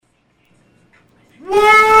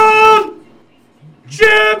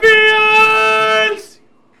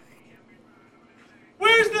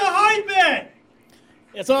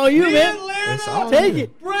It's all you, the man. Atlanta Take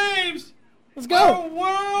it. Braves Let's are go.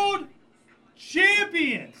 world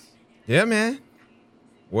champions. Yeah, man.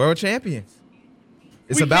 World champions.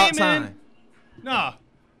 It's We about came in- time. Nah.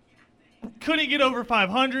 Couldn't get over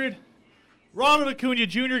 500. Ronald Acuna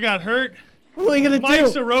Jr. got hurt. What are we going to Mike do?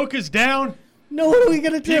 Soroka's down. No, what are we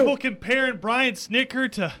going to do? People comparing Brian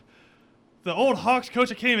Snitker to the old Hawks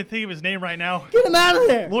coach. I can't even think of his name right now. Get him out of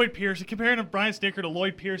there. Lloyd Pierce. Comparing Brian Snitker to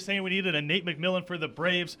Lloyd Pierce, saying we needed a Nate McMillan for the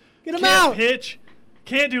Braves. Get him Can't out. pitch.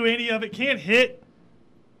 Can't do any of it. Can't hit.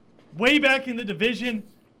 Way back in the division.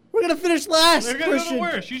 We're going to finish last, They're going to go Christian. the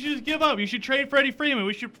worst. You should just give up. You should trade Freddie Freeman.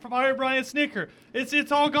 We should fire Brian Snitker.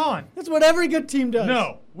 It's all gone. That's what every good team does.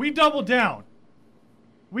 No, we double down.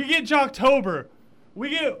 We get Jocktober. We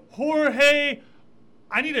get Jorge.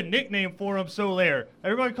 I need a nickname for him, Soler.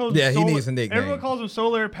 Everybody calls him Yeah, he Soler. needs a nickname. Everyone calls him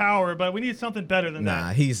Soler Power, but we need something better than Nah,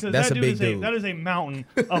 that. he's- 'Cause that's that a big is dude. That is a mountain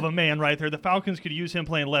of a man right there. The Falcons could use him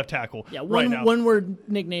playing left tackle Yeah, right now. one word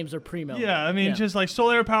nicknames are primo. Yeah, I mean, just like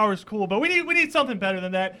Soler Power is cool, but we need something better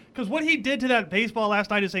than that because what he did to that baseball last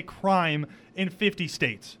night is a crime in 50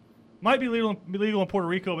 states. Might be legal in Puerto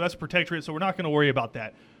Rico, but that's a protectorate, so we're not going to worry about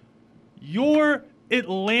that. Your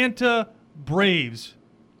Atlanta Braves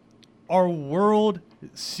are World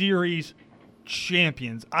Series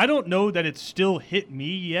champions. I don't know that it's still hit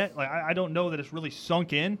me yet. Like I don't know that it's really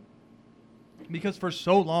sunk in because for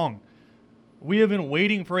so long we have been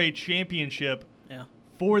waiting for a championship Yeah.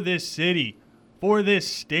 for this city, for this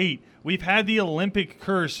state. We've had the Olympic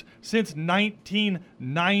curse since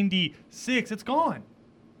 1996. It's gone.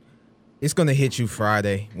 It's going to hit you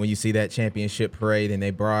Friday when you see that championship parade and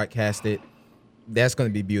they broadcast it. That's going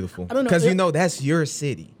to be beautiful. I don't know. Because, that's your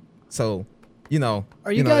city. So,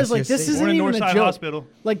 Are you guys that's like your this city. isn't We're in even a Northside joke? Hospital.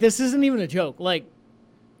 Like this isn't even a joke. Like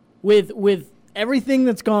with everything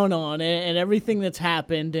that's gone on and everything that's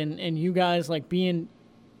happened and you guys like being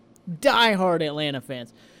diehard Atlanta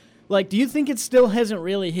fans. Like, do you think it still hasn't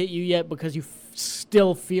really hit you yet because you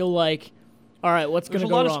still feel like, all right, what's going to There's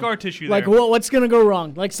go a wrong? lot of scar tissue Like, there. what's going to go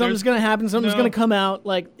wrong? Like, something's going to happen. Something's No. going to come out.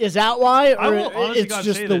 Like, is that why? Or I will honestly it's gotta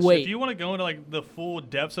just say the this. weight? If you want to go into like the full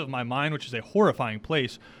depths of my mind, which is a horrifying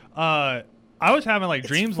place, I was having like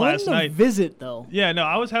dreams it's fun last to night. visit, though. Yeah, no,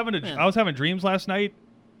 I was having Man. I was having dreams last night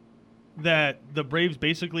that the Braves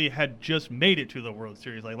basically had just made it to the World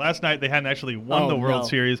Series. Like last night, they hadn't actually won Oh, the World no.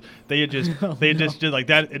 Series. They had just did like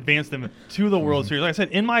that advanced them to the World Series. Like I said,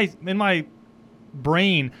 in my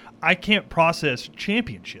brain, I can't process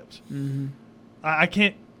championships. I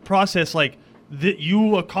can't process like that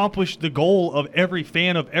you accomplished the goal of every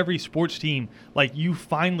fan of every sports team. Like you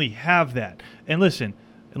finally have that. And listen,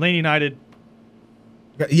 Atlanta United.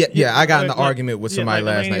 Yeah, I got in an like- argument with yeah, somebody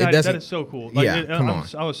like last Atlanta night. It United, doesn't. that is so cool. Yeah, come on.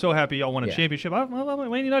 I was so happy y'all won a Yeah. championship. I'm an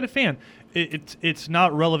Atlanta United fan. It's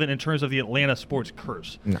not relevant in terms of the Atlanta sports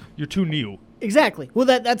curse. No. You're too new. Exactly. Well,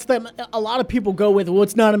 that's the a lot of people go with. Well,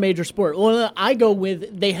 it's not a major sport. Well, I go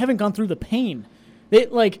with they haven't gone through the pain. They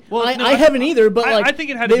like Well, no, I haven't either. But like I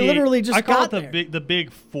think it had to they be, literally just I call got it there. the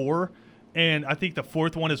big four, and I think the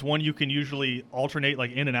fourth one is one you can usually alternate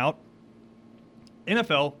like in and out.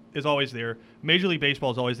 NFL is always there. Major League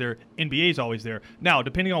Baseball is always there. NBA is always there. Now,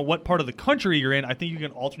 depending on what part of the country you're in, I think you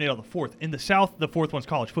can alternate on the fourth. In the South, the fourth one's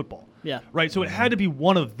college football. Yeah. Right? So it had to be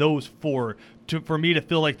one of those four for me to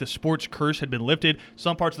feel like the sports curse had been lifted.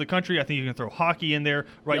 Some parts of the country, I think you can throw hockey in there,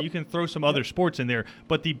 right? Yep. You can throw some other sports in there.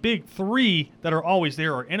 But the big three that are always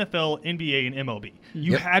there are NFL, NBA, and MLB.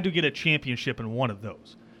 You Yep. had to get a championship in one of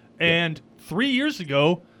those. And 3 years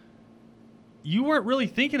ago, you weren't really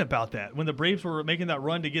thinking about that when the Braves were making that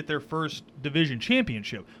run to get their first division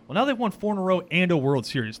championship. Well, now they've won 4 in a row and a World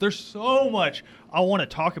Series. There's so much I want to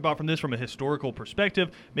talk about from this from a historical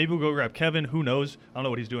perspective. Maybe we'll go grab Kevin. Who knows? I don't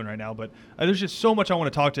know what he's doing right now, but there's just so much I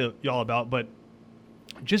want to talk to y'all about. But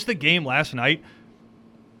just the game last night,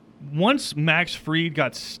 once Max Fried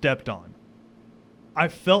got stepped on, I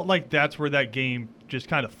felt like that's where that game just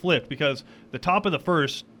kind of flipped because the top of the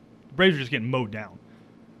first, Braves were just getting mowed down.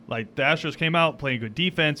 Like the Astros came out playing good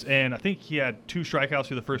defense, and I think he had 2 strikeouts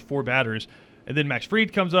through the first 4 batters. And then Max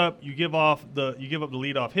Fried comes up, you give up the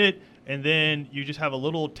leadoff hit, and then you just have a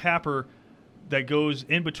little tapper that goes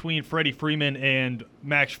in between Freddie Freeman and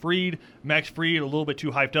Max Fried. Max Fried, a little bit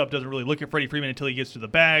too hyped up, doesn't really look at Freddie Freeman until he gets to the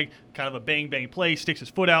bag. Kind of a bang play, sticks his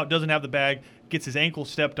foot out, doesn't have the bag, gets his ankle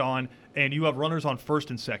stepped on, and you have runners on first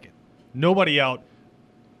and second. Nobody out,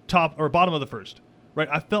 top or bottom of the first. Right,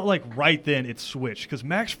 I felt like right then it switched because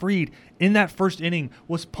Max Fried in that first inning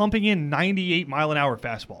was pumping in 98-mile-an-hour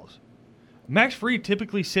fastballs. Max Fried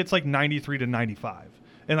typically sits like 93 to 95,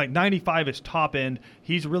 and like 95 is top end.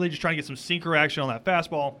 He's really just trying to get some sinker action on that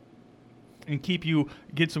fastball. and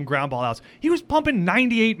get some ground ball outs. He was pumping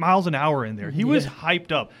 98 miles an hour in there. He was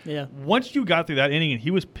hyped up. Yeah. Once you got through that inning and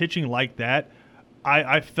he was pitching like that,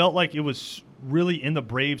 I felt like it was really in the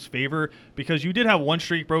Braves' favor because you did have one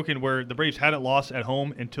streak broken where the Braves hadn't lost at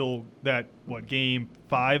home until that, Game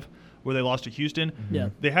 5 where they lost to Houston. Yeah.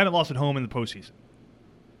 They hadn't lost at home in the postseason.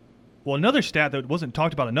 Well, another stat that wasn't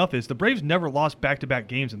talked about enough is the Braves never lost back-to-back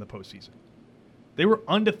games in the postseason. They were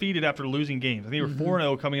undefeated after losing games. I think they were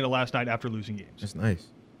 4-0 coming into last night after losing games. That's nice.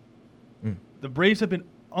 The Braves have been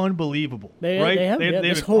unbelievable, They right? have, They've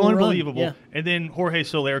this been whole run, unbelievable. yeah. And then Jorge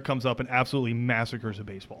Soler comes up and absolutely massacres a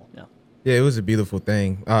baseball. Yeah. Yeah, it was a beautiful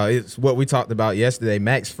thing. It's what we talked about yesterday.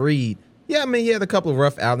 Max Fried. Yeah, I mean, he had a couple of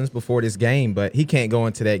rough outings before this game, but he can't go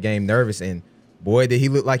into that game nervous. And boy, did he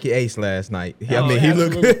look like he aced last night. He looked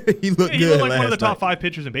absolutely. he looked He good looked like last one of the top night. 5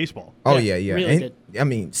 pitchers in baseball. Oh Yeah, yeah. really And, did. I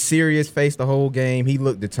mean, serious face the whole game. He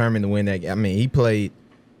looked determined to win that game. I mean, he played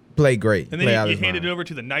great. And Played out then his he handed mind. it over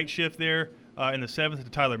to the night shift there in the 7th to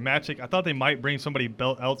Tyler Matzik. I thought they might bring somebody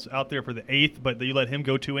else out there for the 8th, but you let him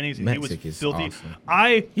go 2 innings, and he was Matzik is filthy.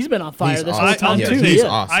 awesome. He's been on fire He's this awesome. whole time, Yeah, too. he's Yeah.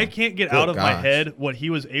 awesome. I can't get Good out of my gosh. head what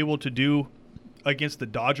he was able to do against the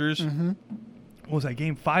Dodgers. What was that,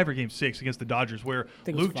 Game 5 or Game 6 against the Dodgers, where think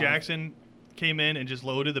it was Luke 5. Jackson came in and just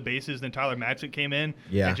loaded the bases, then Tyler Matzik came in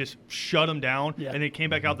Yeah. and just shut him down, Yeah. and then came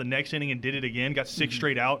back out the next inning and did it again, got 6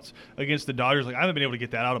 straight outs against the Dodgers. Like, I haven't been able to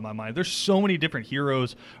get that out of my mind. There's so many different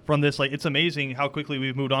heroes from this. Like, it's amazing how quickly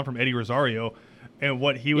we've moved on from Eddie Rosario and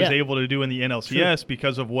what he was Yeah. able to do in the NLCS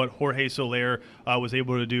because of what Jorge Soler was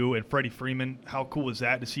able to do, and Freddie Freeman. How cool was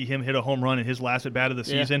that to see him hit a home run in his last at bat of the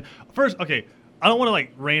Yeah. season? First, okay, I don't want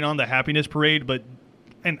to rain on the happiness parade, but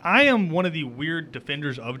and I am one of the weird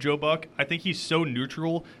defenders of Joe Buck. I think he's so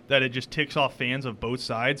neutral that it just ticks off fans of both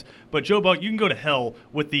sides. But Joe Buck, you can go to hell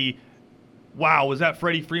with the, wow, was that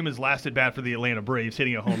Freddie Freeman's last at bat for the Atlanta Braves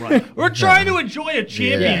hitting a home run? We're trying to enjoy a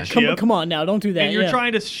championship. Come on now, don't do that. And you're yeah.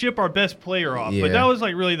 trying to ship our best player off. Yeah. But that was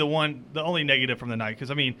really the only negative from the night.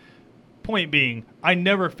 Because, I mean, point being, I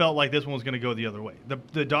never felt like this one was going to go the other way. The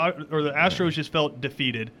Astros just felt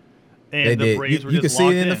defeated. And They the did. Braves were You could just see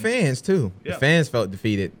locked it in the in. fans too. Yeah. The fans felt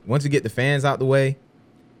defeated. Once you get the fans out the way,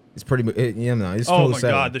 it's pretty. It's Oh smooth my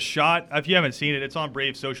sailing. God, the shot! If you haven't seen it, it's on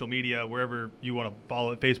Braves social media, wherever you want to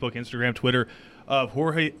follow it, Facebook, Instagram, Twitter. Of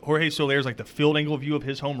Jorge Soler's the field angle view of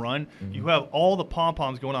his home run. Mm-hmm. You have all the pom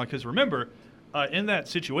poms going on because remember, in that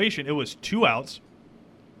situation, it was 2 outs.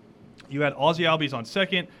 You had Ozzie Albies on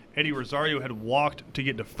second. Eddie Rosario had walked to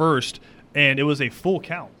get to first, and it was a full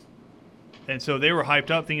count. And so they were hyped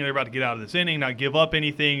up, thinking they were about to get out of this inning, not give up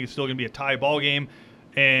anything. It's still going to be a tie ball game.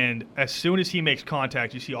 And as soon as he makes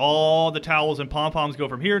contact, you see all the towels and pom-poms go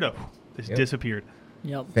from here to it's disappeared.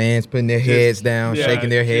 Yep. Fans putting their heads down, Yeah, shaking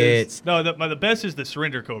their heads. No, the best is the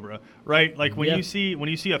surrender cobra, right? Like when Yeah. you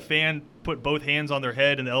see a fan put both hands on their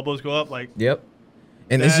head and the elbows go up, Yep.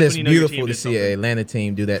 And it's That's just when you know your beautiful team to did see an something. Atlanta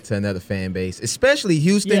team do that to another fan base, especially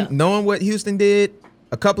Houston. Yeah. Knowing what Houston did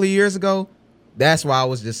a couple of years ago, that's why I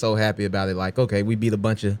was just so happy about it. Like, okay, we beat a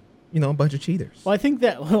bunch of cheaters. Well, I think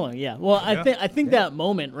that. Well, yeah. Well, I think that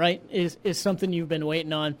moment, right, is something you've been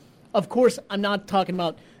waiting on. Of course, I'm not talking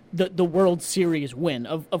about the World Series win.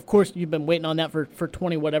 Of course, you've been waiting on that for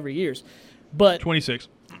 20 whatever years. But 26.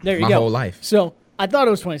 there you My go. whole life. So I thought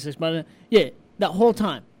it was 26, but yeah, that whole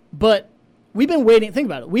time. But we've been waiting. Think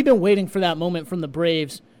about it. We've been waiting for that moment from the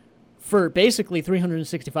Braves for basically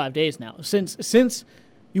 365 days now. Since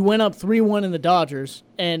you went up 3-1 in the Dodgers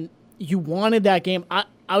and you wanted that game,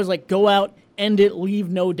 I was like, go out, end it, leave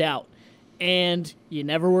no doubt. And you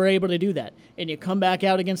never were able to do that. And you come back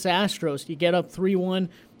out against the Astros, you get up 3-1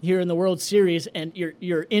 here in the World Series, and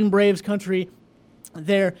you're in Braves country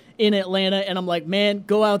there in Atlanta, and I'm like, man,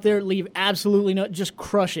 go out there, leave absolutely no, just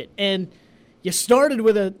crush it. And you started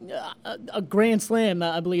with a grand slam,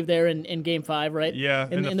 I believe, there in Game 5, right? Yeah,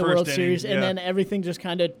 in the the first World inning, Series, and yeah. then everything just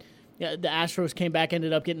kind of, the Astros came back,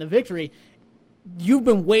 ended up getting the victory. You've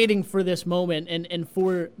been waiting for this moment and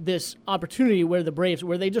for this opportunity where the Braves,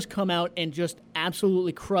 where they just come out and just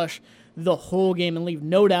absolutely crush the whole game and leave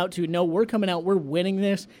no doubt to, no, we're coming out, we're winning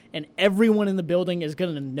this, and everyone in the building is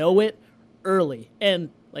going to know it early. And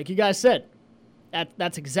like you guys said,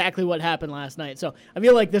 that's exactly what happened last night. So I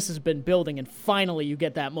feel like this has been building, and finally you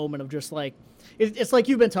get that moment of just like, it's like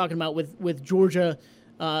you've been talking about with Georgia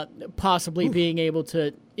possibly being able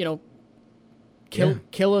to,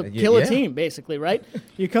 kill a team, basically, right?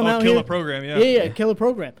 You come out kill here, a program, yeah. Yeah, kill a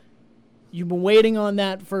program. You've been waiting on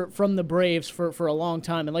that from the Braves for a long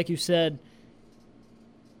time, and like you said,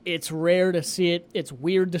 it's rare to see it. It's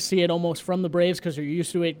weird to see it almost from the Braves because you're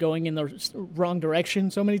used to it going in the wrong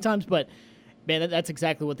direction so many times, but Man, that's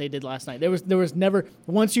exactly what they did last night. There was never,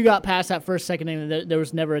 once you got past that second inning, there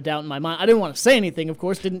was never a doubt in my mind. I didn't want to say anything, of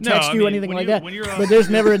course, didn't text you anything like that. But there's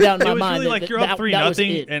never a doubt in my mind. It was really you're up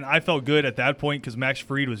 3-0, and I felt good at that point because Max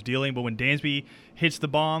Fried was dealing. But when Dansby hits the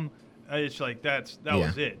bomb, it's like that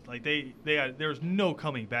was it. Like there was no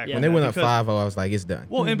coming back. When they went up 5-0, I was like, it's done.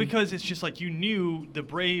 Well, and because it's just like you knew the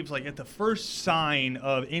Braves, like at the first sign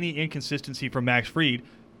of any inconsistency from Max Fried,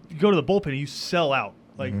 you go to the bullpen and you sell out.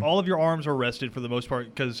 Like all of your arms are rested for the most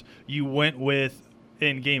part because you went with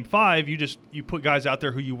in Game 5. You put guys out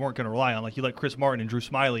there who you weren't going to rely on. Like you let Chris Martin and Drew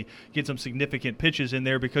Smyly get some significant pitches in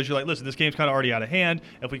there because you're like, listen, this game's kind of already out of hand.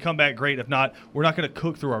 If we come back, great. If not, we're not going to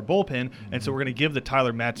cook through our bullpen, and so we're going to give the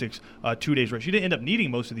Tyler Matzek 2 days rest. You didn't end up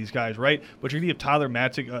needing most of these guys, right? But you're going to give Tyler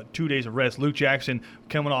Matzek 2 days of rest. Luke Jackson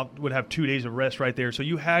coming off would have 2 days of rest right there. So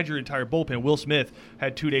you had your entire bullpen. Will Smith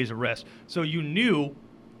had 2 days of rest. So you knew,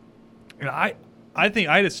 and I think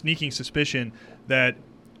I had a sneaking suspicion that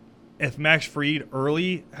if Max Fried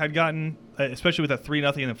early had gotten, especially with that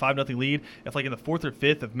 3-0 and then 5-0 lead, if like in the 4th or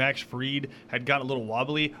 5th, if Max Fried had gotten a little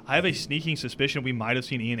wobbly, I have a sneaking suspicion we might have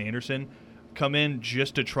seen Ian Anderson come in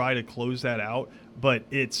just to try to close that out. But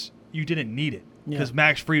you didn't need it because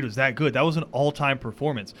Max Fried was that good. That was an all-time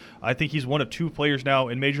performance. I think he's one of 2 players now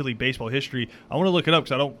in Major League Baseball history. I want to look it up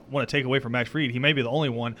because I don't want to take away from Max Fried. He may be the only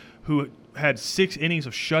one who had 6 innings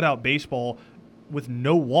of shutout baseball with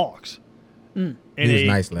no walks in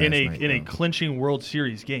a clinching World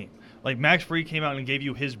Series game. Like Max Fried came out and gave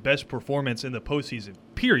you his best performance in the postseason,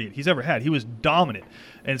 period, he's ever had. He was dominant.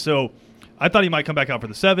 And so I thought he might come back out for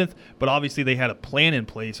the 7th, but obviously they had a plan in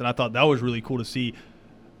place, and I thought that was really cool to see.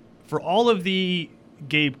 For all of the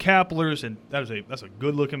Gabe Kaplers, and that's a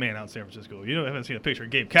good-looking man out in San Francisco. You haven't seen a picture of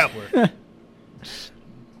Gabe Kapler.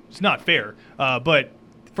 It's not fair. But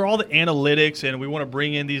for all the analytics, and we want to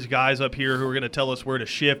bring in these guys up here who are going to tell us where to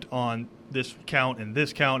shift on this count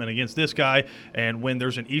and against this guy, and when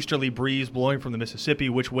there's an easterly breeze blowing from the Mississippi,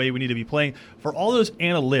 which way we need to be playing. For all those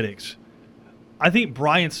analytics, I think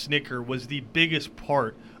Brian Snitker was the biggest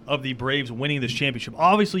part of the Braves winning this championship.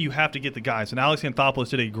 Obviously, you have to get the guys, and Alex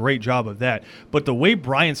Anthopoulos did a great job of that. But the way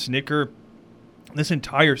Brian Snitker, this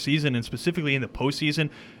entire season, and specifically in the postseason,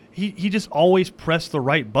 He just always pressed the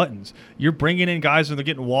right buttons. You're bringing in guys and they're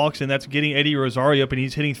getting walks, and that's getting Eddie Rosario up, and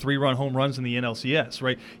he's hitting 3-run home runs in the NLCS,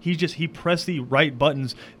 right? He pressed the right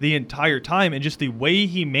buttons the entire time, and just the way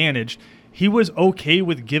he managed, he was okay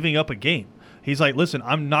with giving up a game. He's like, listen,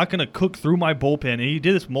 I'm not going to cook through my bullpen, and he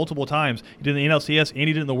did this multiple times. He did it in the NLCS, and he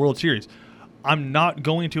did it in the World Series. I'm not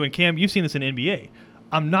going to, and Cam, you've seen this in NBA,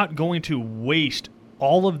 I'm not going to waste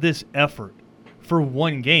all of this effort for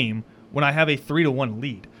one game when I have a 3-1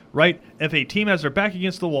 lead. Right? If a team has their back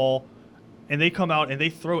against the wall and they come out and they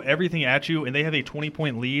throw everything at you and they have a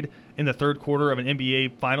 20-point lead in the third quarter of an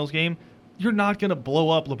NBA Finals game, you're not going to blow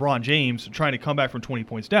up LeBron James trying to come back from 20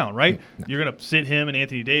 points down, right? No. You're going to sit him and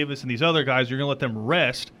Anthony Davis and these other guys. You're going to let them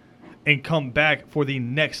rest and come back for the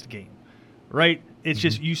next game, right? It's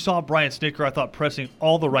just you saw Brian Snitker, I thought, pressing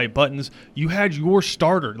all the right buttons. You had your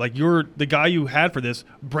starter, like the guy you had for this,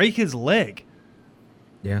 break his leg.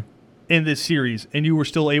 Yeah. In this series, and you were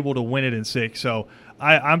still able to win it in 6. So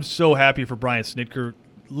I'm so happy for Brian Snitker.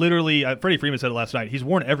 Literally, Freddie Freeman said it last night. He's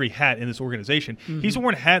worn every hat in this organization. He's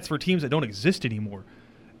worn hats for teams that don't exist anymore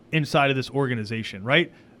inside of this organization,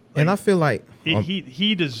 right? And I feel like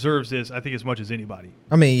he deserves this, I think, as much as anybody.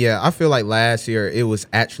 I mean, yeah, I feel like last year it was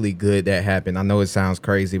actually good that happened. I know it sounds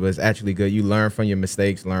crazy, but it's actually good. You learn from your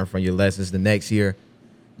mistakes, learn from your lessons. The next year,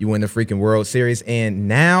 you win the freaking World Series, and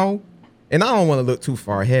now. And I don't want to look too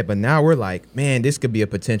far ahead, but now we're like, man, this could be a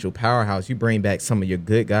potential powerhouse. You bring back some of your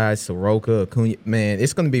good guys, Soroka, Acuna. Man,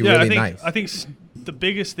 it's going to be really nice. I think the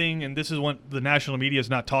biggest thing, and this is what the national media is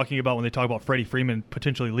not talking about when they talk about Freddie Freeman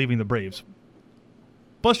potentially leaving the Braves.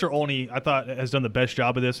 Buster Olney, I thought, has done the best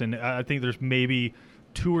job of this, and I think there's maybe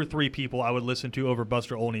 2 or 3 people I would listen to over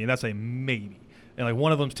Buster Olney, and that's a maybe. And like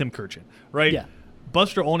one of them's Tim Kurchin, right? Yeah.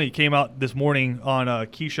 Buster Olney came out this morning on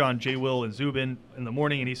Keyshawn, J. Will, and Zubin in the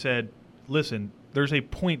morning, and he said, listen, there's a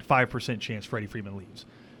 0.5% chance Freddie Freeman leaves.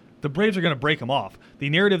 The Braves are going to break him off. The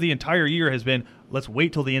narrative the entire year has been, let's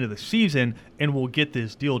wait till the end of the season and we'll get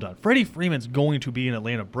this deal done. Freddie Freeman's going to be an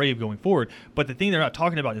Atlanta Brave going forward, but the thing they're not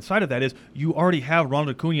talking about inside of that is you already have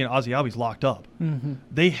Ronald Acuna and Ozzie Albies locked up.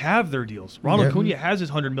 They have their deals. Ronald Acuna has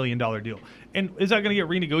his $100 million deal. And is that going to get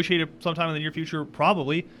renegotiated sometime in the near future?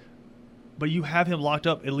 Probably. but you have him locked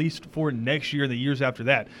up at least for next year and the years after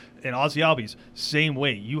that. And Ozzie Albies, same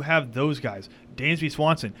way. You have those guys. Dansby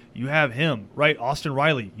Swanson, you have him, right? Austin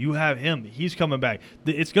Riley, you have him. He's coming back.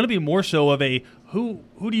 It's going to be more so of a who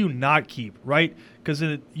do you not keep, right? Because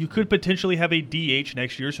you could potentially have a DH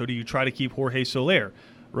next year, so do you try to keep Jorge Soler,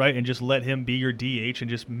 right? And just let him be your DH and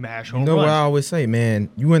just mash home You know runs. what I always say, man?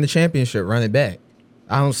 You win the championship, run it back.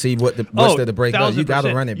 I don't see what's the break does. You got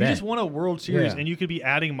to run it back. You just won a World Series, Yeah. and you could be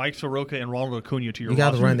adding Mike Soroka and Ronald Acuna to your You got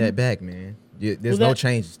to roster. run that back, man. There's Well, no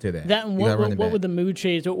changes to that. That and You gotta run what it back. would the mood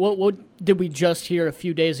change? What did we just hear a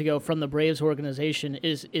few days ago from the Braves organization?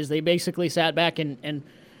 Is they basically sat back and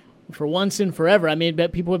for once and forever, I mean,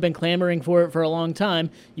 people have been clamoring for it for a long time.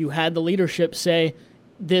 You had the leadership say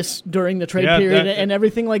this during the trade period and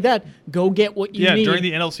everything like that. Go get what you need. During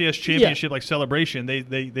the NLCS championship celebration,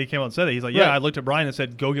 they came out and said it. He's like, I looked at Brian and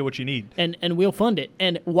said, go get what you need. And we'll fund it.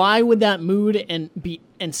 And why would that mood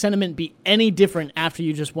and sentiment be any different after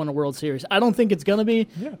you just won a World Series? I don't think it's going to be.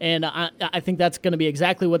 Yeah. And I think that's going to be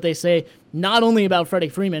exactly what they say, not only about Freddie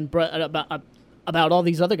Freeman, but about all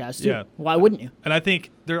these other guys too. Yeah. Why wouldn't you? And I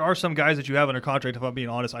think there are some guys that you have under contract. If I'm being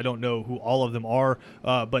honest, I don't know who all of them are,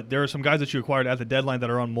 but there are some guys that you acquired at the deadline that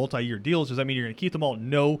are on multi-year deals. Does that mean you're going to keep them all?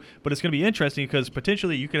 No, but it's going to be interesting because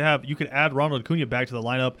potentially you could add Ronald Acuna back to the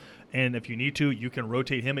lineup, and if you need to, you can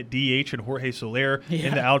rotate him at DH and Jorge Soler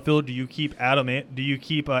in the outfield. Do you keep Adam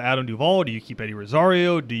Duvall? Do you keep Eddie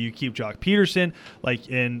Rosario? Do you keep Jock Peterson?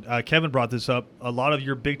 And Kevin brought this up. A lot of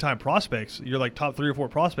your big time prospects, your top 3 or 4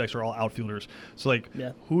 prospects, are all outfielders. So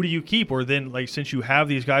who do you keep? Or then since you have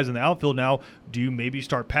these guys in the outfield now, do you maybe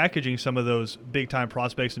start packaging some of those big time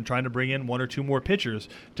prospects and trying to bring in 1 or 2 more pitchers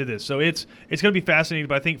to this? So it's going to be fascinating.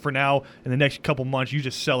 But I think for now, in the next couple months, you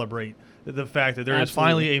just celebrate the fact that there is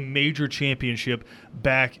finally a major championship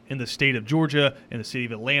back in the state of Georgia, in the city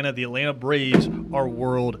of Atlanta. The Atlanta Braves are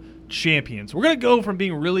world champions. We're going to go from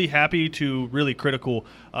being really happy to really critical.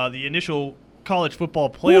 The initial college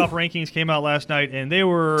football playoff rankings came out last night, and they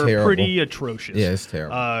were pretty atrocious. Yeah, it's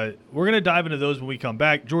terrible. We're going to dive into those when we come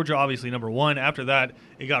back. Georgia, obviously, number 1. After that,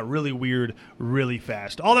 it got really weird really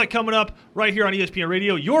fast. All that coming up right here on ESPN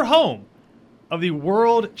Radio, your home of the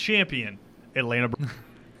world champion Atlanta Braves.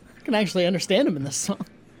 I can actually understand him in this song.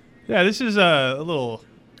 Yeah, this is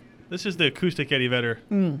This is the acoustic Eddie Vedder.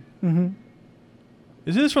 Mm-hmm.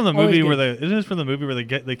 Isn't this from the movie where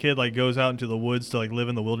the kid goes out into the woods to live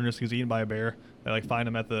in the wilderness because he's eaten by a bear? They find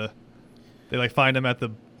him at the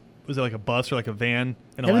was it a bus or a van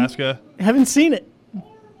in Alaska? Haven't seen it.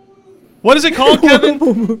 What is it called,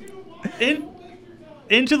 Kevin?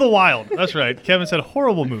 Into the Wild. That's right. Kevin said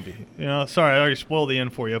horrible movie. Sorry, I already spoiled the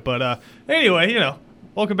end for you. But anyway,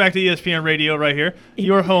 welcome back to ESPN Radio right here.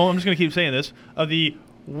 Your home, I'm just going to keep saying this, of the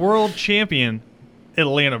world champion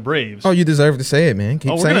Atlanta Braves. Oh, you deserve to say it, man.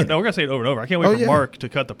 Keep saying it. No, we're going to say it over and over. I can't wait for Mark to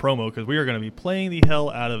cut the promo because we are going to be playing the hell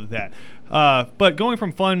out of that. But going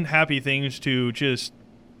from fun, happy things to just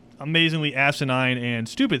amazingly asinine and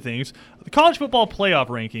stupid things, the college football playoff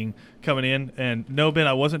ranking coming in. And no, Ben,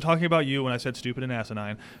 I wasn't talking about you when I said stupid and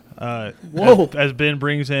asinine. Whoa. As Ben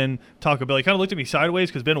brings in Taco Bell, he kind of looked at me sideways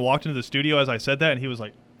because Ben walked into the studio as I said that, and he was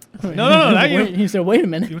like, No, not you. He said, wait a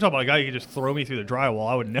minute. You were talking about a guy who could just throw me through the drywall.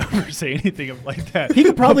 I would never say anything like that. He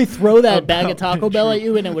could probably throw that bag of Taco Bell at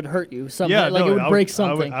you and it would hurt you somehow. It would break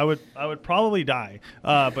something. I would probably die.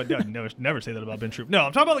 But no, never say that about Ben Troop. No,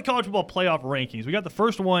 I'm talking about the college football playoff rankings. We got the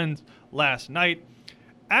first ones last night.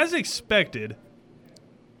 As expected,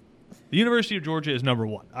 the University of Georgia is number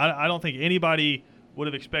 1. I don't think anybody would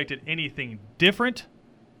have expected anything different,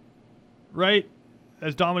 right?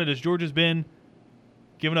 As dominant as Georgia's been,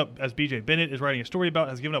 given up, as BJ Bennett is writing a story about,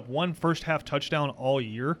 has given up 1 first-half touchdown all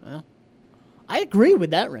year. Well, I agree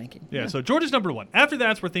with that ranking. Yeah, so Georgia's number 1. After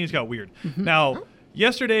that's where things got weird. Mm-hmm. Now,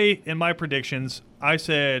 yesterday in my predictions, I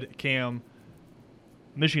said, Cam,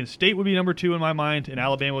 Michigan State would be number 2 in my mind, and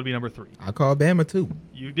Alabama would be number 3. I call Bama 2.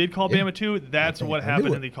 You did call Bama 2. That's what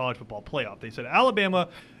happened in the college football playoff. They said Alabama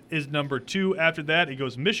is number 2. After that, it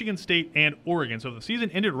goes Michigan State and Oregon. So if the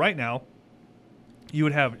season ended right now, you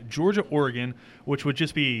would have Georgia, Oregon, which would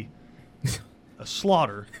just be a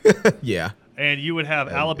slaughter. Yeah. And you would have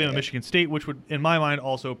Alabama, Michigan State, which would, in my mind,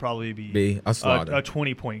 also probably be a slaughter. A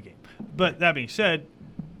 20-point game. But that being said,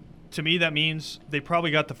 to me, that means they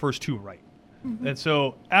probably got the first 2 right. Mm-hmm. And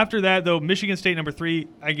so after that, though, Michigan State number 3,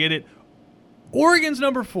 I get it. Oregon's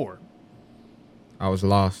number 4. I was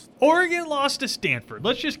lost. Oregon lost to Stanford.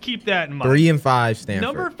 Let's just keep that in mind. 3 and 5 Stanford.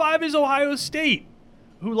 Number 5 is Ohio State,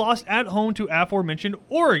 who lost at home to aforementioned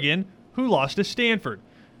Oregon, who lost to Stanford.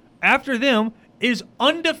 After them is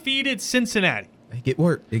undefeated Cincinnati. It gets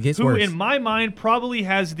worse. Who, in my mind, probably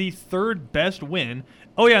has the 3rd best win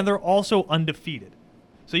Oh, yeah, and they're also undefeated.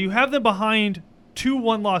 So you have them behind 2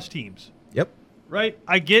 one-loss teams, Yep. right?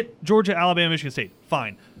 I get Georgia, Alabama, Michigan State.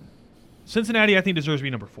 Fine. Cincinnati, I think, deserves to be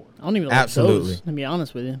number 4. I don't even like Absolutely. those, to be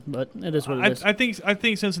honest with you, but it is what it is. I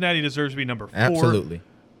think Cincinnati deserves to be number 4. Absolutely.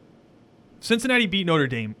 Cincinnati beat Notre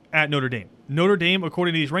Dame at Notre Dame. Notre Dame,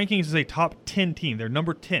 according to these rankings, is a top 10 team. They're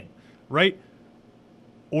number 10, right?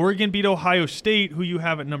 Oregon beat Ohio State, who you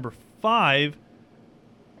have at number 5.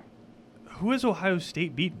 Who has Ohio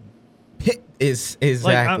State beaten? Pitt is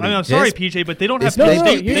exactly. Like, I'm sorry, Just- PJ, but they don't have it's Penn Penn no,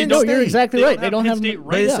 State. State. you, Penn no, State. you're exactly They right. don't They don't have have Penn State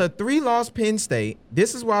But ranked. it's yeah. a 3-loss Penn State.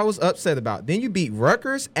 This is why I was upset about. Then you beat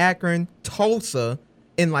Rutgers, Akron, Tulsa,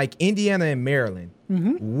 and like Indiana and Maryland.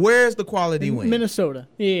 Where's the quality win? Minnesota.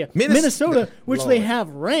 Yeah. Minnesota, which Lord. they have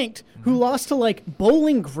ranked, who lost to like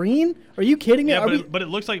Bowling Green. Are you kidding me? Yeah, Are we- but it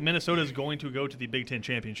looks like Minnesota is going to go to the Big Ten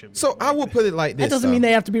championship. So I will put it like this. that doesn't though. mean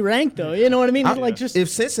they have to be ranked, though. You know what I mean? I- Like, just if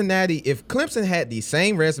Clemson had the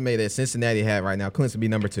same resume that Cincinnati had right now, Clemson would be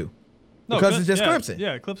number 2. Because it's just yeah, Clemson.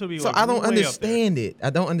 Yeah, Clemson would be. So like, I don't way up there. understand it.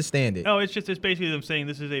 I don't understand it. No, it's basically them saying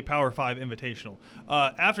this is a Power 5 invitational.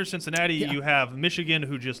 After Cincinnati, you have Michigan,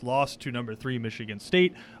 who just lost to number 3 Michigan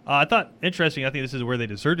State. I thought interesting. I think this is where they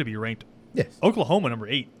deserve to be ranked. Yes. Oklahoma, number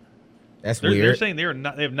 8. That's They're weird. saying they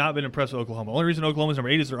have not been impressed with Oklahoma. The only reason Oklahoma's number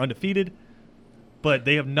 8 is they're undefeated, but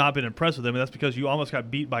they have not been impressed with them, and that's because you almost got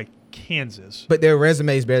beat by Kansas. But their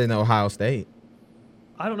resume is better than Ohio State.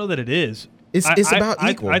 I don't know that it is. It's about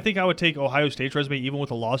equal. I think I would take Ohio State's resume, even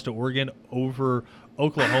with a loss to Oregon, over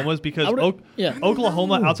Oklahoma's because I would've- yeah.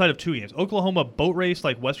 Oklahoma, outside of 2 games, Oklahoma boat raced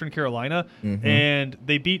like Western Carolina, Mm-hmm. and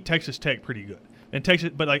they beat Texas Tech pretty good. And Texas,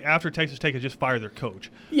 but like after Texas Tech has just fired their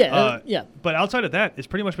coach. Yeah, yeah. But outside of that, it's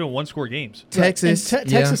pretty much been 1-score games. Texas,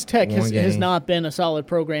 Texas Tech one has game. not been a solid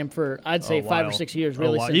program for I'd say A 5 or while. 6 years, A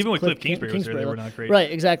really. while. Since Even with Cliff Kingsbury was there, they were left. not great.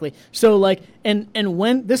 Right, exactly. So like, and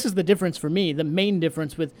when this is the difference for me, the main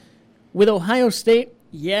difference with Ohio State.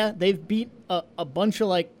 Yeah, they've beat a bunch of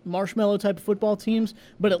like marshmallow type of football teams,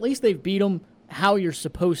 but at least they've beat them how you're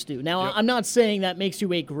supposed to. Now, Yep. I'm not saying that makes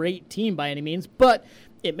you a great team by any means, but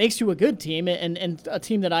it makes you a good team and a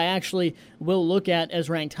team that I actually will look at as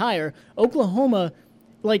ranked higher. Oklahoma,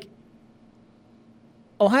 like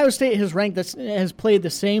Ohio State has played the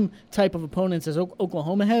same type of opponents as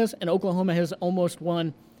Oklahoma has, and Oklahoma has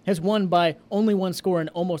won by only 1 score in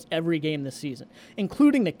almost every game this season,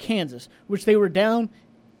 including the Kansas, which they were down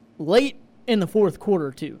late in the 4th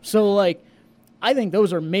quarter too. So like, I think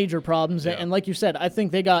those are major problems, Yeah. and like you said, I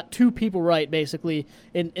think they got 2 people right basically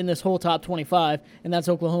in this whole top 25, and that's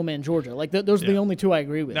Oklahoma and Georgia. Like those are the Yeah. only 2 I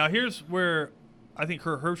agree with. Now here's where I think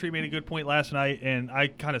Kurt Herbstreit made a good point last night, and I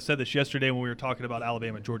kind of said this yesterday when we were talking about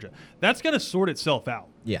Alabama and Georgia. That's going to sort itself out.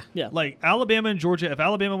 Yeah. Yeah. Like Alabama and Georgia, if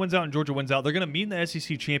Alabama wins out and Georgia wins out, they're going to meet in the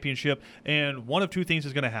SEC championship, and one of 2 things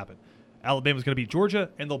is going to happen. Alabama's going to beat Georgia,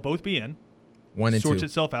 and they'll both be in. 1 and 2. Sorts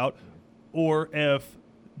itself out. Or if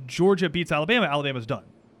Georgia beats Alabama, Alabama's done.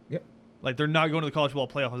 Yep. Like they're not going to the college football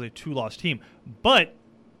playoff as a 2-loss team. But,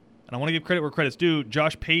 and I want to give credit where credit's due,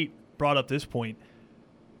 Josh Pate brought up this point.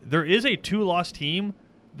 There is a 2-loss team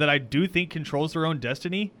that I do think controls their own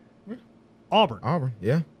destiny. Auburn. Auburn,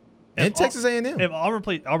 yeah. And If Texas A&M. If Auburn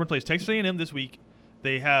plays Texas A&M this week,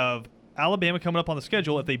 they have Alabama coming up on the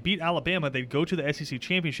schedule. If they beat Alabama, they'd go to the SEC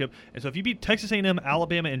championship. And so if you beat Texas A&M,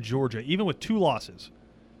 Alabama, and Georgia, even with 2 losses,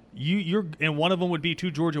 you're and one of them would be to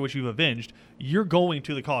Georgia, which you've avenged. You're going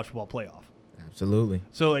to the college football playoff. Absolutely.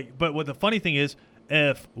 So, like, but what the funny thing is,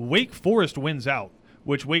 if Wake Forest wins out,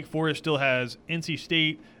 which Wake Forest still has NC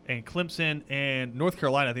State and Clemson and North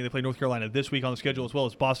Carolina. I think they play North Carolina this week on the schedule, as well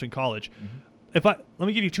as Boston College. Let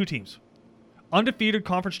me give you 2 teams: undefeated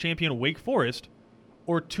conference champion Wake Forest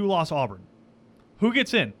or 2-loss Auburn. Who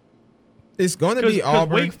gets in? It's going to be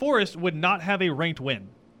Auburn, Wake Forest would not have a ranked win.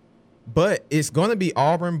 but it's going to be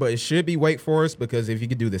Auburn, but it should be Wake Forest because if you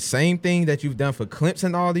could do the same thing that you've done for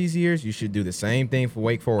Clemson all these years, you should do the same thing for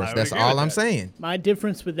Wake Forest. I would That's agree all with I'm that. saying. My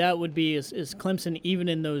difference with that would be is Clemson, even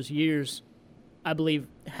in those years, I believe,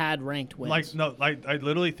 had ranked wins. I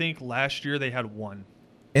literally think last year they had 1.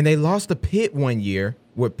 And they lost to Pitt one year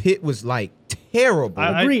where Pitt was like terrible.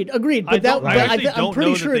 Agreed. I But don't- I actually I'm don't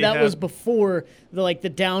pretty know sure that they that was have- before the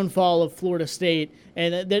downfall of Florida State,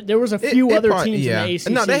 and there was a few other probably- teams yeah. in the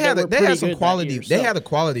ACC. No, they had that were pretty some good quality. That year, They so. had a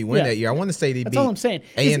quality win Yeah. that year. I want to say they That's beat all I'm saying.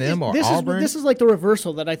 A&M or Auburn. This is like the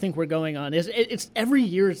reversal that I think we're going on. It's every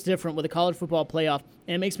year it's different with the college football playoff,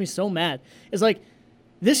 and it makes me so mad. It's like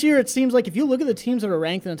this year it seems like if you look at the teams that are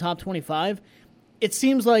ranked in the top 25, it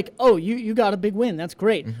seems like, oh, you got a big win. That's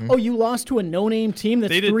great. Oh, you lost to a no-name team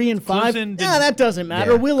that's 3-5. Yeah, that doesn't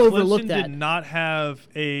matter. Yeah. We'll overlook Clemson that. did not have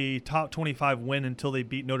a top 25 win until they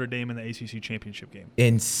beat Notre Dame in the ACC championship game.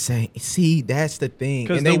 Insane. See, that's the thing.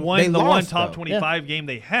 Because And the they one lost, top though. 25 game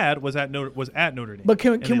they had was at Notre Dame. But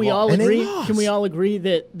And can they we all lost. And they agree? lost. Can we all agree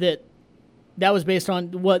that was based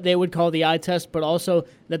on what they would call the eye test, but also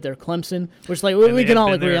that they're Clemson, which like we they can had all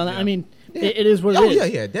been agree there, on that. yeah. I mean, it is what Oh, it is.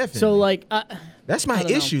 yeah, definitely. So like, That's I my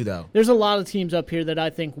don't know. issue, though. There's a lot of teams up here that I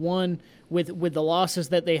think with the losses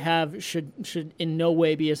that they have should in no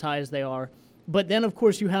way be as high as they are. But then of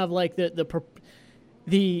course you have like the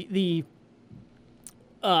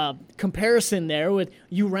comparison there with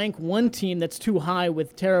you rank one team that's too high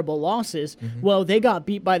with terrible losses. Mm-hmm. Well, they got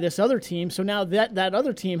beat by this other team, so now that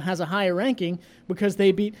other team has a higher ranking because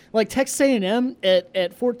they beat like Texas A&M at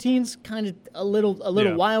 14's kind of a little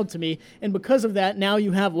Yeah. wild to me, and because of that, now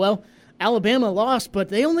you have Alabama lost, but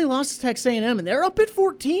they only lost to Texas A&M, and they're up at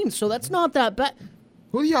 14, so that's not that bad.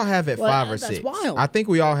 Who do y'all have at Well, 5 or that's 6? wild. I think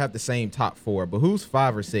we all have the same top 4, but who's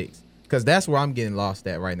 5 or 6? Because that's where I'm getting lost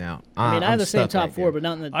at right now. I mean, I I'm have the same stuck top right 4, there. but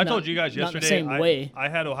not in the I told you guys not in yesterday. the same way. I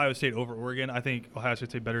had Ohio State over Oregon. I think Ohio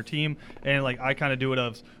State's a better team, and like I kind of do it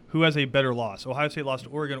of who has a better loss. Ohio State lost to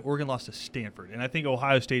Oregon. Oregon lost to Stanford, and I think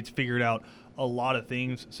Ohio State's figured out a lot of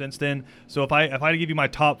things since then. So if I had to give you my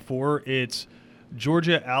top 4, it's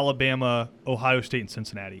Georgia, Alabama, Ohio State, and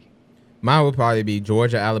Cincinnati. Mine would probably be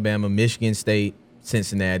Georgia, Alabama, Michigan State,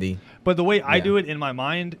 Cincinnati. But the way I Yeah. do it in my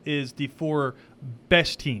mind is the 4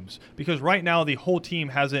 best teams, because right now the whole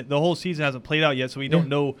season hasn't played out yet, so we don't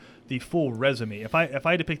know the full resume. If I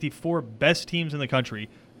had to pick the 4 best teams in the country,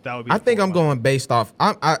 that would be. I think I'm going. going based off.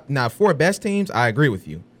 Now 4 best teams. I agree with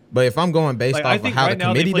you. But if I'm going based Like, off I of think how right the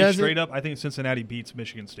now they committee play does straight it, up. I think Cincinnati beats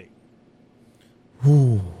Michigan State.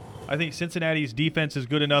 I think Cincinnati's defense is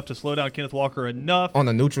good enough to slow down Kenneth Walker enough on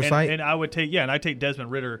the neutral site. and I would take I take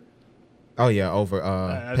Desmond Ritter. Oh yeah, over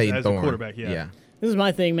Peyton as a Thorne. quarterback, yeah. This is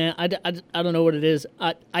my thing, man. I don't know what it is.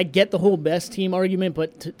 I get the whole best team argument,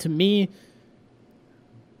 but to me,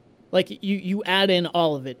 like you add in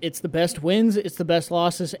all of it. It's the best wins, it's the best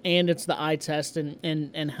losses, and it's the eye test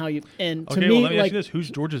and how you and to Okay, me, well, let me ask like you this: who's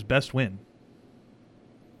Georgia's best win?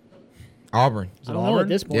 Auburn. Is I it don't know Auburn? at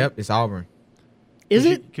this point. Yep, it's Auburn. Is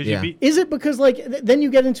it? Because Yeah. you beat. Is it because like then you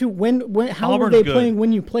get into when how Auburn's are they good. playing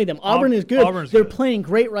when you play them? Auburn is good. Auburn's They're good. playing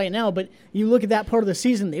great right now, but you look at that part of the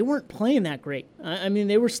season, they weren't playing that great. I mean,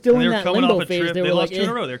 they were still They in were that coming limbo off a phase. trip. They They were lost like, 2 in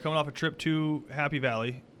a eh. row. They're coming off a trip to Happy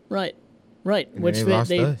Valley. Right, And which they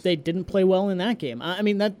lost us. they didn't play well in that game. I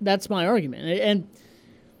mean that's my argument, and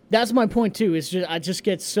that's my point too. Is just I just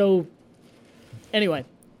get so. Anyway,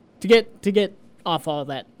 to get off all of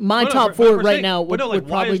that, my top 4 right now would why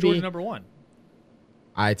probably is Georgia be number 1?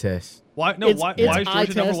 Eye test. Why? No, It's- why it's is eye Georgia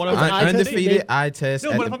number test. 1? It's I'm eye test. Undefeated eye test.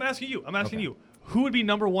 No, at but the- if I'm asking Okay. you, who would be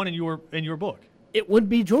number 1 in your book? it would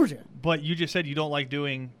be Georgia. But you just said you don't like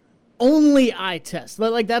doing. Only eye test.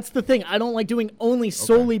 Like that's the thing. I don't like doing only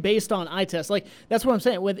solely based on eye test. Like that's what I'm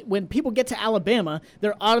saying. When people get to Alabama,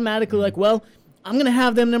 they're automatically like, well, I'm gonna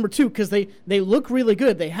have them number 2 because they look really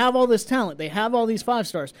good. They have all this talent. They have all these 5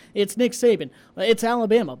 stars. It's Nick Saban. It's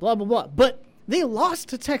Alabama. Blah blah blah. But they lost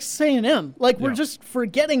to Texas A&M. Like we're Yeah. just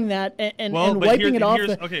forgetting that and Well, but wiping it off.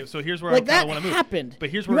 Okay, so here's where Like, I kind that of want to move. happened. But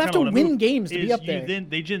here's You where I have kinda to wanna win move, games to be is up you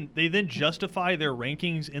there. They then justify their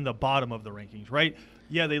rankings in the bottom of the rankings, right?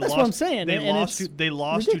 Yeah, they That's lost. what I'm saying, They and lost. it's They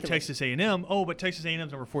lost to ridiculous. Texas A&M. Oh, but Texas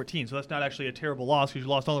A&M's number 14, so that's not actually a terrible loss because you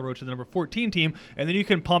lost on the road to the number 14 team, and then you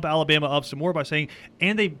can pump Alabama up some more by saying,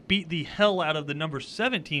 and they beat the hell out of the number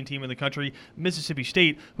 17 team in the country, Mississippi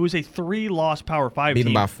State, who is a 3-loss Power 5 Beat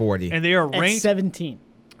team, them by 40. and they are at ranked 17.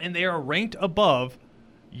 and they are ranked above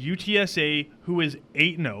UTSA, who is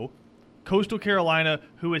 8-0, Coastal Carolina,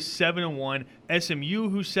 who is 7-1, SMU,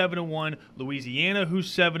 who's 7-1, Louisiana, who's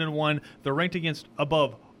 7-1. They're ranked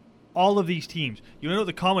above all of these teams. You know what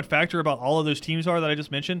the common factor about all of those teams are that I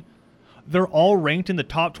just mentioned? They're all ranked in the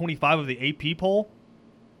top 25 of the AP poll,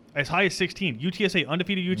 as high as 16. UTSA,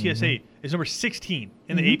 undefeated UTSA, is number 16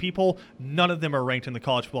 in the AP poll. None of them are ranked in the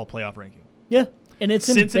college football playoff ranking. Yeah, and it's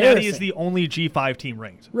Cincinnati embarrassing. is the only G5 team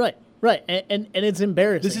ranked. Right, and it's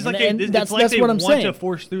embarrassing. This is like and it's that's like they what I'm want saying. to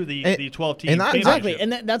force through the 12 team. and I- Exactly,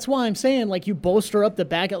 championship. and that's why I'm saying like you bolster up the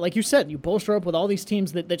back, like you said, you bolster up with all these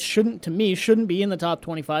teams that shouldn't, to me, shouldn't be in the top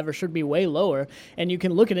 25 or should be way lower, and you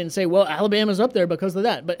can look at it and say, well, Alabama's up there because of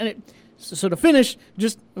that. But so to finish,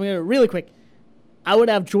 just really quick, I would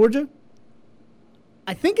have Georgia.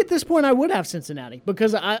 I think at this point I would have Cincinnati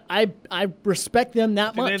because I respect them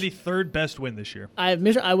that They much. have the 3rd best win this year. I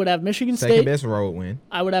would have Michigan Second State. best road win.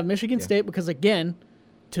 I would have Michigan State because, again,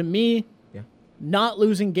 to me, Yeah. not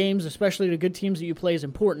losing games, especially to good teams that you play, is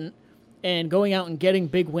important. And going out and getting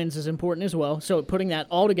big wins is important as well. So putting that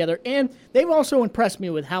all together. And they've also impressed me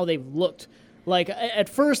with how they've looked. Like, at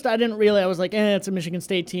first, I didn't really. I was like, it's a Michigan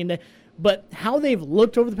State team. But how they've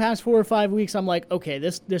looked over the past 4 or 5 weeks, I'm like, okay,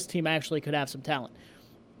 this team actually could have some talent.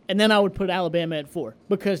 And then I would put Alabama at 4.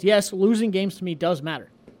 Because, yes, losing games to me does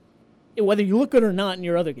matter. Whether you look good or not in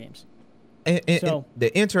your other games. And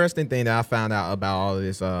the interesting thing that I found out about all of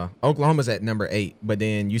this, Oklahoma's at number 8, but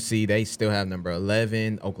then you see they still have number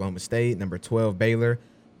 11, Oklahoma State, number 12, Baylor.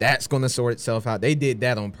 That's going to sort itself out. They did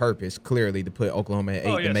that on purpose, clearly, to put Oklahoma at 8.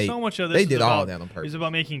 Oh, yeah, to make, so much of this they is did about, all that on purpose. It's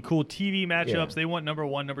about making cool TV matchups. Yeah. They want number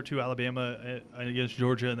 1, number 2 Alabama against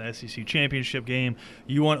Georgia in the SEC championship game.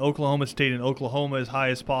 You want Oklahoma State and Oklahoma as high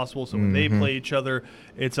as possible, so when they play each other,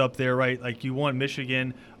 it's up there, right? Like you want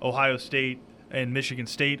Michigan, Ohio State, and Michigan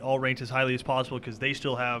State all ranked as highly as possible because they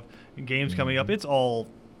still have games coming up. It's all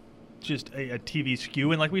just a TV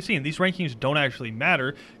skew. And like we've seen, these rankings don't actually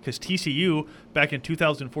matter because TCU back in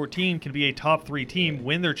 2014 can be a top 3 team,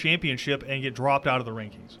 win their championship, and get dropped out of the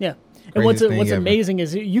rankings. Yeah. And what's Craziest thing ever. amazing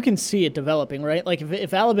is you can see it developing, right? Like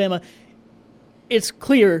if Alabama, it's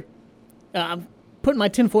clear, I'm putting my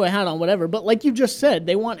tinfoil hat on, whatever, but like you just said,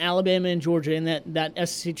 they want Alabama and Georgia in that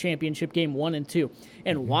SEC championship game 1 and 2.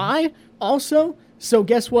 And why? Also, so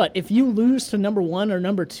guess what? If you lose to number 1 or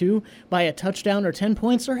number 2 by a touchdown or 10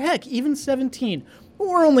 points or heck, even 17,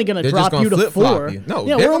 we're only going to drop you to 4. No,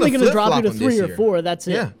 yeah, we're only going to drop you to 3 or year. 4. That's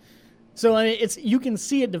it. Yeah. So I mean, you can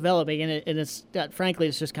see it developing, and it's frankly,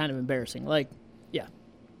 it's just kind of embarrassing. Like, yeah,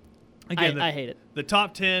 Again, I hate it. The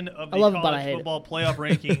top 10 of the I love it, but I college hate football playoff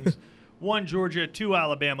rankings: 1 Georgia, 2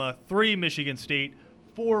 Alabama, 3 Michigan State,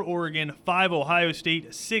 4 Oregon, 5 Ohio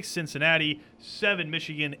State, 6 Cincinnati, 7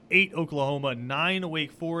 Michigan, 8 Oklahoma, 9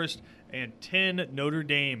 Wake Forest, and 10 Notre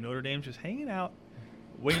Dame. Notre Dame's just hanging out,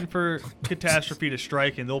 waiting for catastrophe to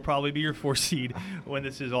strike, and they'll probably be your 4 seed when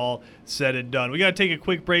this is all said and done. We got to take a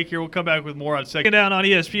quick break here. We'll come back with more on Second Down on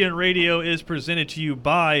ESPN Radio is presented to you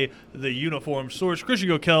by the Uniform Source. Christian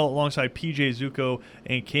Gokel alongside PJ Zuko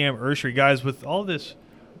and Cam Urshery. Guys, with all this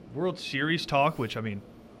World Series talk, which, I mean,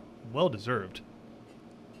 well-deserved,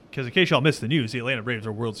 because in case y'all missed the news, the Atlanta Braves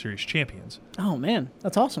are World Series champions. Oh man,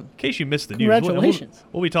 that's awesome. In case you missed the Congratulations. news,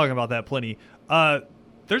 we'll be talking about that plenty.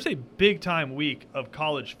 There's a big-time week of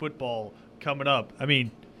college football coming up. I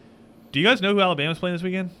mean, do you guys know who Alabama's playing this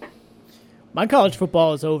weekend? My college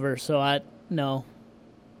football is over, so no.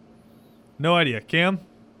 No idea. Cam?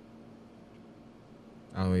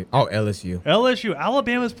 LSU. LSU.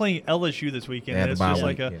 Alabama's playing LSU this weekend. Yeah, And the it's bye just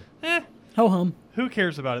week, like Ho hum. who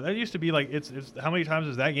cares about it? That used to be like, it's how many times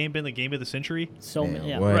has that game been the game of the century? So Man, many.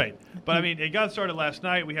 Yeah. what? Right. But, I mean, it got started last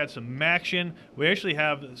night. We had some action. We actually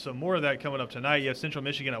have some more of that coming up tonight. You have Central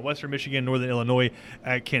Michigan at Western Michigan, Northern Illinois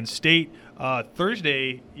at Kent State.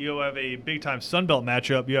 Thursday, you have a big-time Sun Belt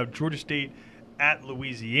matchup. You have Georgia State at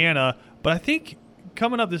Louisiana. But I think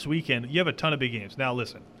coming up this weekend, you have a ton of big games. Now,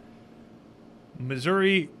 listen.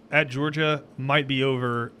 Missouri at Georgia might be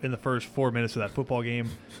over in the first 4 minutes of that football game.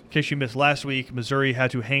 In case you missed last week, Missouri had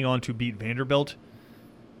to hang on to beat Vanderbilt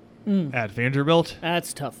at Vanderbilt.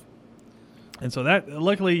 That's tough. And so that,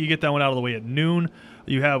 luckily, you get that one out of the way at noon.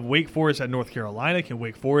 You have Wake Forest at North Carolina. Can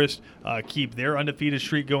Wake Forest keep their undefeated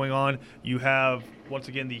streak going on? You have, once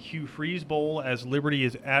again, the Hugh Freeze Bowl as Liberty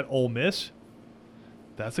is at Ole Miss.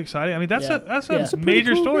 That's exciting. I mean, that's a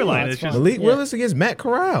major cool storyline. game. It's That's just, Malik Willis against Matt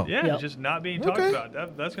Corral. yeah, Yep. it's just not being talked Okay.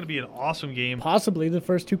 about. That's going to be an awesome game. Possibly the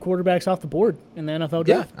first 2 quarterbacks off the board in the NFL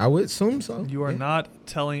Yeah, draft. I would assume so. You are Yeah. not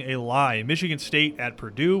telling a lie. Michigan State at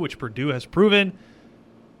Purdue, which Purdue has proven.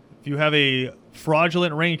 If you have a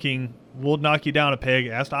fraudulent ranking, we'll knock you down a peg.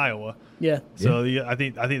 Asked Iowa. Yeah. So I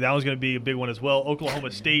think that was going to be a big one as well.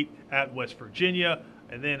 Oklahoma State at West Virginia,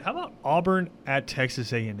 and then how about Auburn at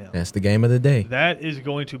Texas A&M? That's the game of the day. That is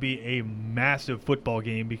going to be a massive football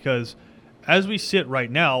game because as we sit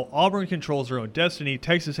right now, Auburn controls their own destiny.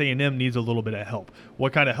 Texas A&M needs a little bit of help.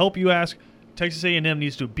 What kind of help, you ask? Texas A&M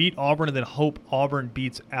needs to beat Auburn and then hope Auburn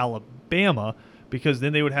beats Alabama because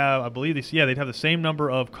then they would have, I believe, they'd have the same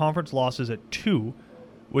number of conference losses at 2,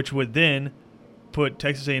 which would then put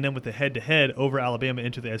Texas A&M with the head-to-head over Alabama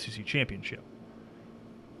into the SEC championship.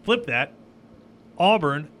 Flip that.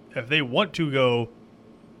 Auburn, if they want to go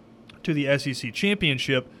to the SEC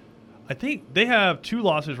championship, I think they have 2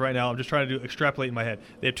 losses right now. I'm just trying to extrapolate in my head.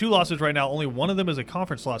 They have 2 losses right now. Only one of them is a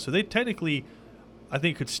conference loss. So they technically, I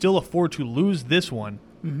think, could still afford to lose this one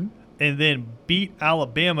and then beat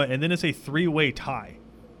Alabama, and then it's a 3-way tie.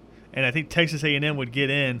 And I think Texas A&M would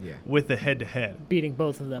get in with the head-to-head. Beating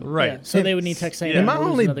both of them. Right. Yeah. So they would need Texas A&M Yeah. to My lose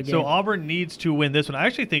only- another game. So Auburn needs to win this one. I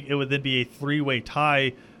actually think it would then be a 3-way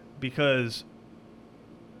tie because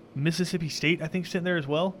Mississippi State, I think, sitting there as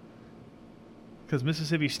well, because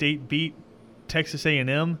Mississippi State beat Texas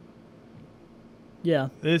A&M. Yeah.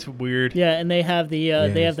 It's weird. Yeah, and they have the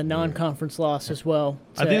it's weird. non-conference loss as well.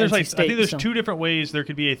 I think there's NC State, so. two different ways there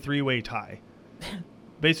could be a three-way tie.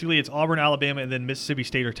 Basically, it's Auburn, Alabama, and then Mississippi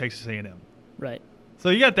State or Texas A&M. Right. So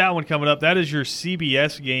you got that one coming up. That is your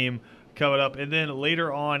CBS game coming up. And then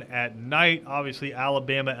later on at night, obviously,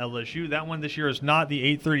 Alabama, LSU. That one this year is not the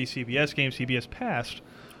 8:30 CBS game. CBS passed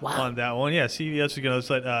on that one. Yeah, CBS is going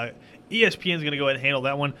to let ESPN is going to go ahead and handle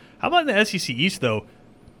that one. How about in the SEC East, though?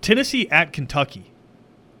 Tennessee at Kentucky.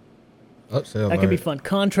 Upset That could be alert. fun.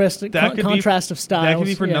 Contrast of styles. That could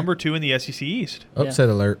be for yeah. number 2 in the SEC East. Upset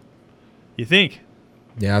alert. You think?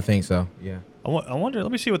 Yeah, I think so. Yeah. I wonder.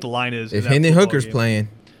 Let me see what the line is. If in that Hendon football Hooker's game. playing,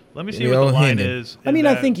 Let me see we what the owe line Hendon. is. I in mean,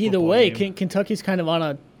 I that think either football way, game. Kentucky's kind of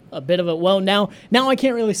on a bit of a – well, now I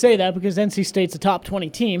can't really say that because NC State's a top 20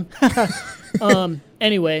 team.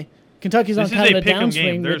 Anyway, Kentucky's This on is kind a of a pick 'em downswing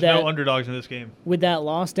game. There's with that, no underdogs in this game. with that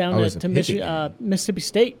loss down Oh, it's a to pick 'em game. Mississippi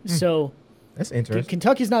State. So that's interesting.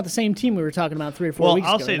 Kentucky's not the same team we were talking about 3 or 4 Well, weeks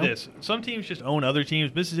I'll ago. say you know? this: some teams just own other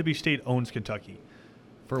teams. Mississippi State owns Kentucky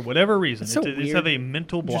for whatever reason. It's so They just weird have a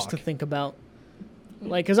mental block. just to think about.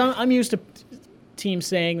 Like, because I'm used to teams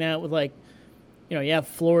saying that with, like, you know, you have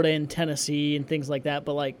Florida and Tennessee and things like that,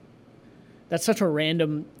 but, like, that's such a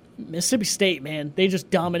random Mississippi State, man. They just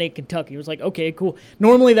dominate Kentucky. It was like, okay, cool.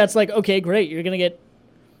 Normally that's like, okay, great. You're going to get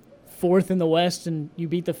 4th in the West and you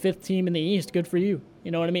beat the 5th team in the East. Good for you. You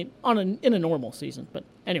know what I mean? In a normal season. But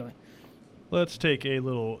anyway. Let's take a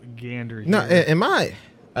little gander here. No, am I?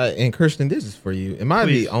 And Kirsten, this is for you. Am I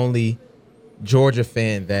Please. the only Georgia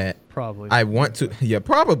fan that Probably. I want to? Yeah,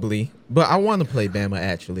 probably. But I want to play Bama.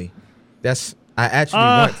 Actually, I actually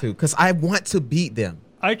want to because I want to beat them.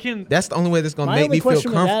 I can. That's the only way that's going to My make only me feel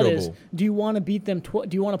question with that comfortable. is, do you want to beat them? Do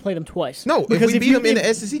you want to play them twice? No, Because if we beat them in if-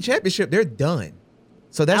 the SEC championship, they're done.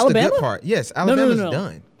 So that's the Alabama? good part. Yes, no, Alabama's no.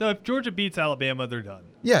 done. No, if Georgia beats Alabama, they're done.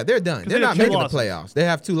 Yeah, they're done. 'Cause They're they have not 2 making losses. the playoffs. They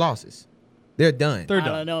have 2 losses. They're done. They're I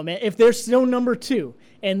done. don't know, man. If they're still number 2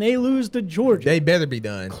 and they lose to Georgia, They better be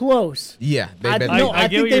done. close. Yeah, they I, better. no, be I I get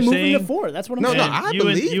think what they you're move them to saying. 4. That's what I'm No, saying. no, I you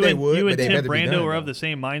believe and, they you would, and but they Tim better be Brando done, are though. of the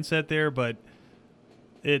same mindset there, but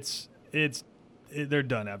they're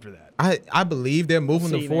done after that. I believe they're moving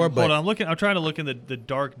See, to 4, man. but Hold on, I'm trying to look in the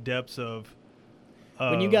dark depths of.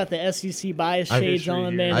 When you got the SEC bias I- shades history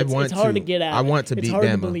on, here. man, I it's want hard to get out. I want to it's beat hard to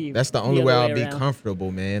Bama. believe That's the only other way I'll way be around.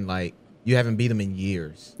 comfortable, man. Like you haven't beat them in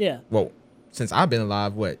years. Yeah. Well, since I've been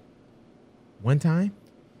alive, what? One time?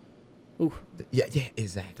 Ooh, Yeah,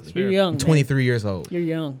 exactly. you're young. I'm man. 23 years old. You're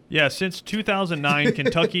young. Yeah, since 2009,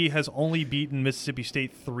 Kentucky has only beaten Mississippi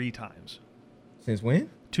State 3 times. Since when?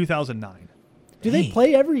 2009. Do they Dang.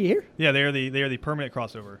 play every year? Yeah, they are the permanent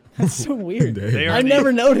crossover. That's so weird. They are I've the-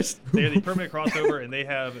 never noticed. They are the permanent crossover, and they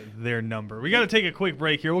have their number. We got to take a quick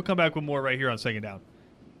break here. We'll come back with more right here on Second Down.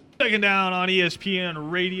 Second Down on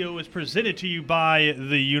ESPN Radio is presented to you by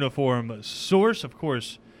the Uniform Source. Of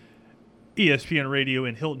course, ESPN Radio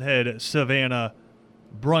in Hilton Head, Savannah,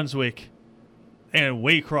 Brunswick, and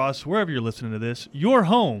Waycross, wherever you're listening to this, your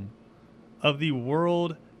home of the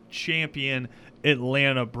world champion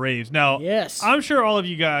Atlanta Braves. Now, Yes. I'm sure all of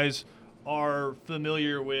you guys are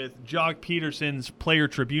familiar with Jock Peterson's Player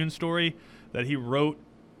Tribune story that he wrote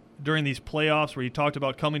during these playoffs, where he talked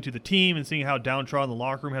about coming to the team and seeing how downtrodden the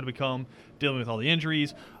locker room had become, dealing with all the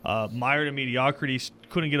injuries, mired in mediocrity,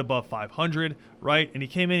 couldn't get above 500, right? And he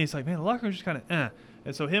came in, he's like, man, the locker room's just kind of eh.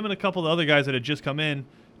 And so him and a couple of the other guys that had just come in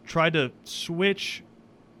tried to switch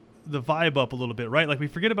the vibe up a little bit, right? Like, we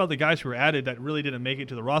forget about the guys who were added that really didn't make it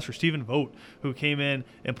to the roster. Stephen Vogt, who came in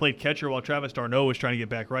and played catcher while Travis d'Arnaud was trying to get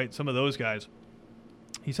back right. Some of those guys.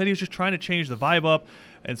 He said he was just trying to change the vibe up,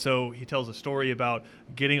 and so he tells a story about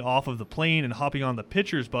getting off of the plane and hopping on the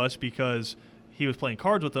pitcher's bus because he was playing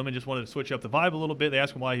cards with them and just wanted to switch up the vibe a little bit. They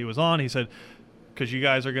asked him why he was on. He said, because you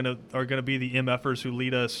guys are gonna be the MFers who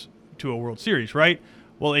lead us to a World Series, right?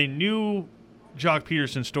 Well, a new Jock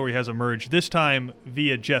Peterson story has emerged, this time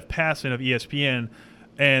via Jeff Passan of ESPN,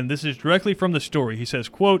 and this is directly from the story. He says,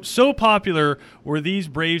 quote, so popular were these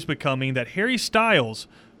Braves becoming that Harry Styles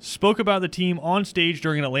spoke about the team on stage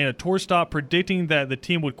during an Atlanta tour stop, predicting that the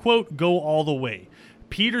team would, quote, go all the way.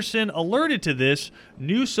 Peterson, alerted to this,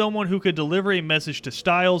 knew someone who could deliver a message to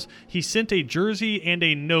Styles. He sent a jersey and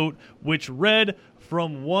a note which read,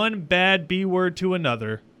 from one bad B word to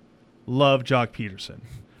another, love Jock Peterson.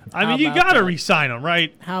 I mean, you about got to that? re-sign him,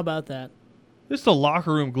 right? How about that? This is the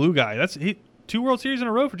locker room glue guy. That's 2 World Series in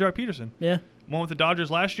a row for Jock Peterson. Yeah. One with the Dodgers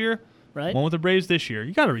last year, Right? one with the Braves this year.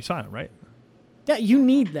 You got to re-sign him, right? Yeah, you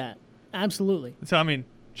need that. Absolutely. So, I mean,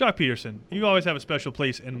 Jock Peterson, you always have a special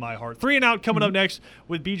place in my heart. 3 and Out coming up next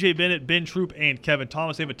with BJ Bennett, Ben Troop, and Kevin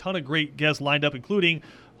Thomas. They have a ton of great guests lined up, including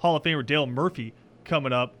Hall of Famer Dale Murphy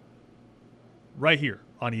coming up right here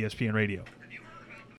on ESPN Radio.